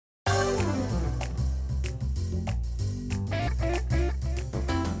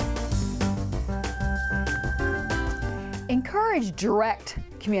Encourage direct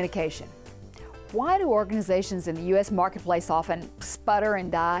communication. Why do organizations in the U.S. marketplace often sputter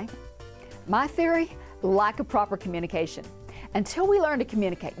and die? My theory, lack of proper communication. Until we learn to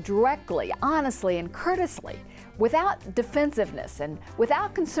communicate directly, honestly, and courteously, without defensiveness and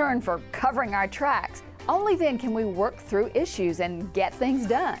without concern for covering our tracks, only then can we work through issues and get things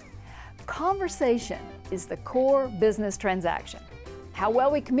done. Conversation is the core business transaction. How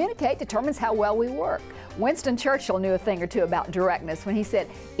well we communicate determines how well we work. Winston Churchill knew a thing or two about directness when he said,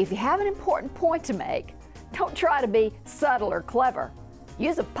 if you have an important point to make, don't try to be subtle or clever.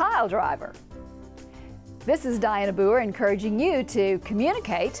 Use a pile driver. This is Dianna Booher encouraging you to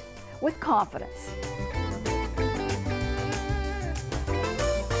communicate with confidence.